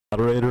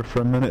moderator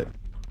for a minute?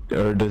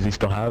 Or does he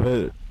still have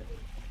it?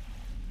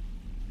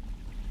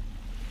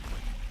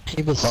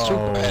 He was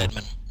super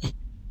admin.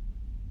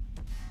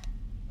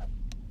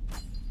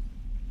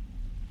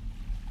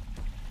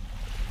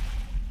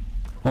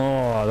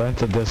 Oh,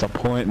 that's a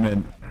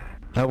disappointment.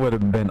 That would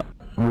have been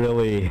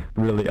really,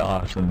 really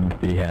awesome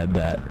if he had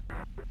that.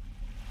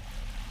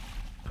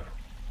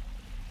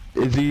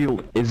 Is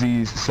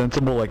he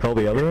sensible like all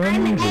the other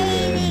enemies? I'm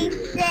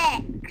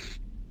 86!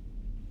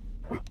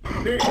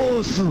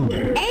 Awesome!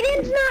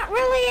 Aiden's not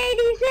really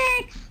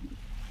 86!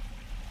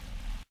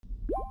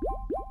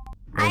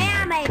 I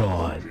am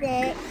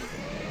 86.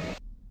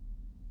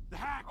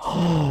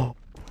 Oh!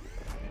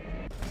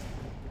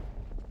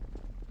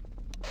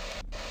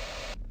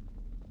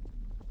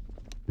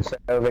 So,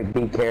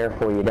 be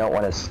careful, you don't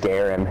want to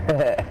scare him.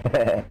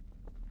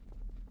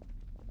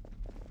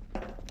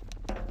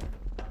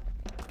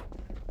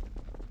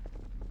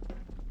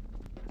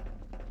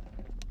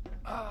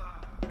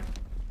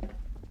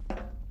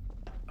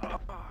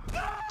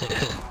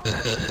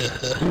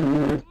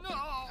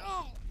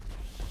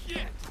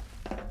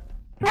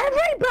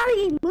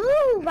 Everybody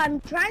move! I'm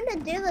trying to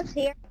do this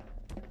here.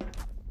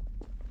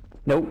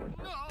 Nope.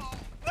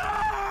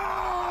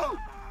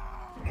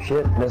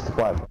 Shit, missed the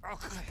flag.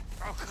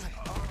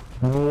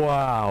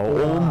 Wow,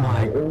 oh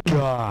my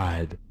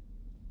god.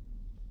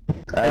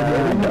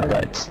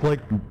 It's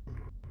like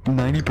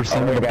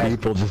 90% of the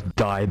people just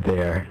died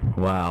there.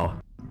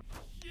 Wow.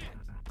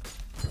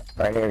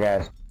 Right here,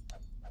 guys.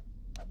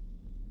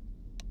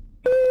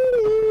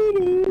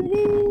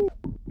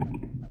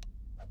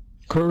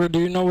 Kruger, do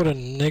you know what a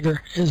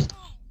nigger is?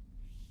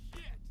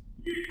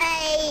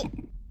 Hey,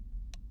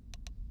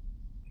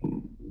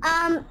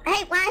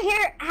 wanna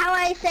hear how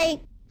I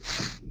say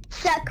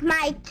suck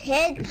my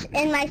tits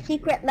in my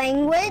secret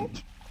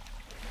language?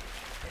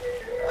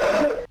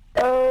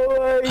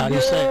 Oh my How do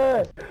you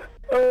say it?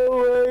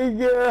 Oh my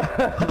god!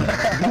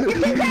 This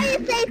is how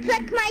you say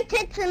suck my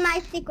tits in my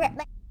secret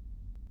language.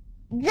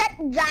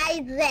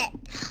 Zit.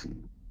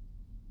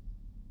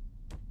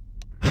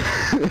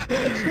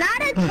 It's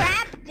not a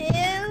trap,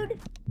 dude.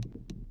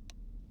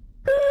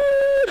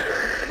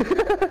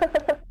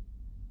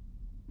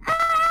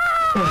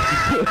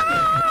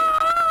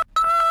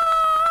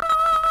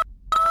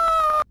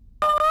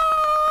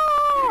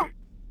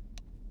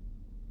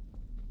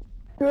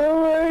 Oh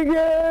my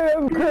god,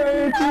 I'm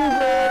crying too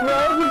bad.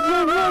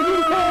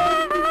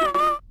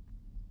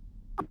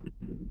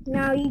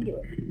 Now you do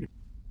it.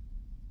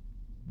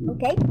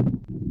 Okay?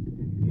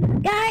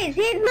 Guys,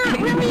 he's not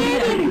really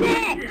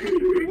 86!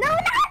 No,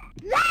 not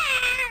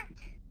that!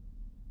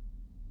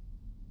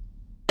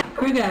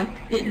 Kruger,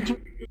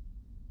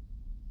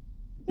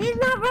 He's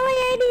not really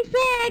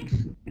 86!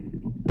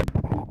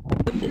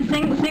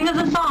 sing us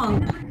a song.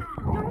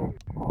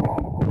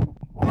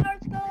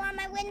 Let's go on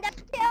my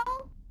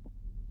windowsill.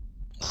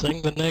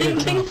 Sing the Sing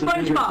nigger song.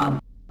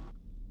 SpongeBob.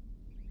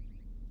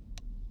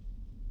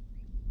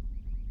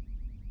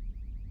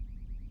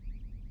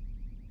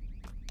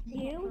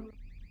 You?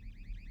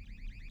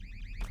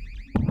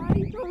 I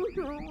don't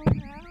know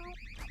now.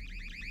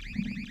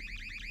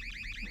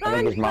 I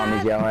think his mom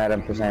is yelling at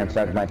him for saying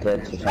suck my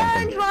tits or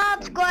something.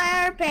 SpongeBob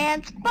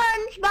SquarePants,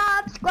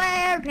 SpongeBob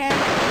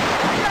SquarePants,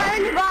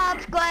 SpongeBob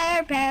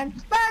SquarePants,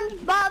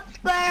 SpongeBob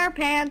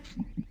SquarePants.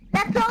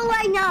 That's all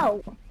I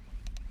know.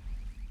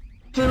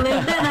 Who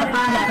lives in a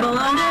pineapple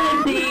under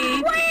the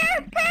sea?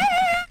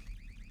 SquarePants!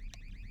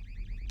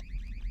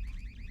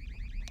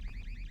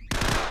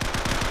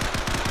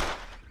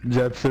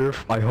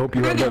 Jetsurf, I hope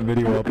you have that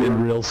video up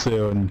in real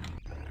soon.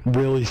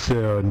 Really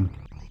soon.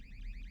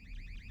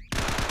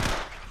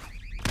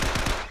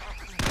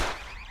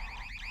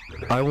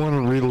 I want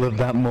to relive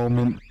that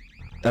moment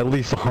at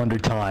least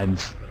 100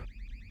 times.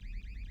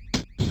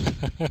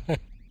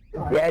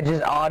 Yeah,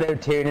 just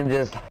auto-tune and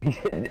just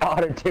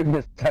auto-tune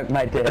to suck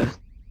my tits.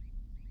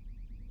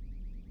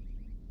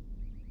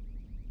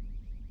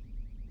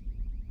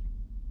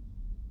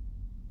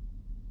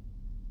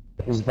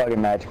 This is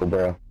fucking magical,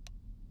 bro.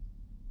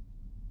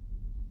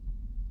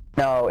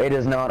 No, it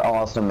is not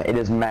awesome. It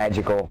is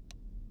magical.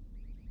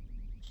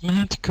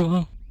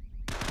 Magical.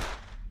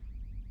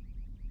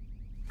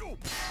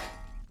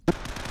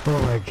 Oh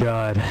my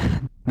god.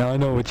 Now I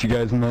know what you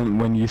guys meant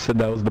when you said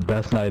that was the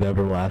best night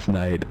ever last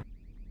night.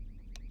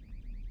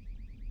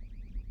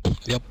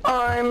 Yep.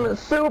 I'm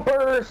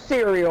super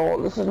cereal.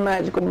 This is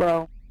magical,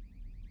 bro.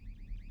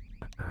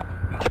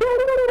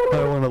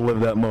 I want to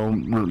live that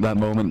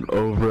moment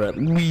over at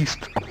least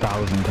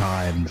 1,000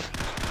 times.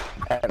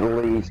 At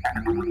least.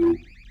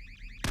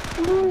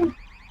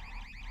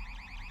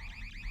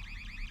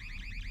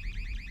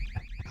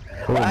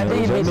 I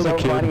think it'd be so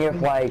funny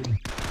if, like...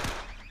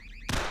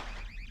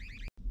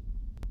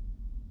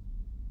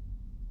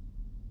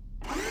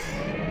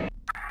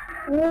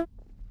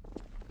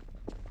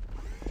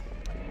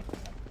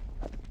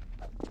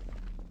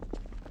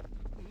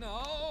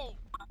 No!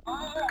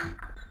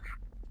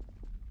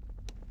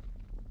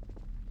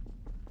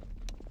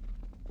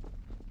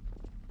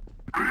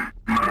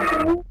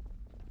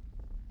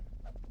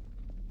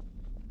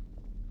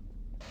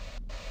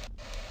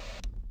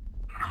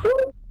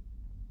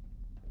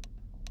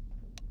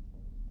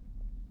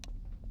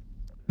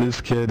 This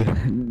kid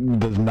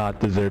does not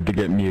deserve to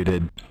get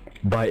muted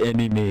by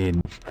any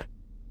means.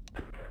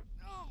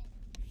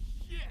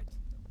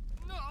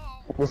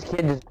 This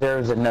kid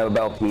deserves a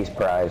Nobel Peace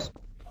Prize.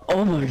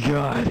 Oh my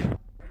god.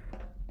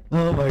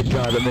 Oh my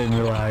god, that made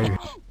me lag.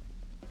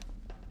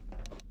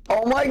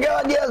 Oh my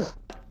god, yes!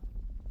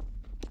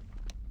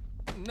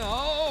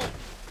 No!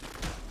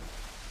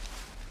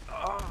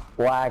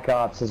 Black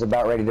Ops is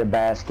about ready to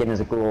bask in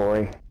his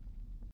glory.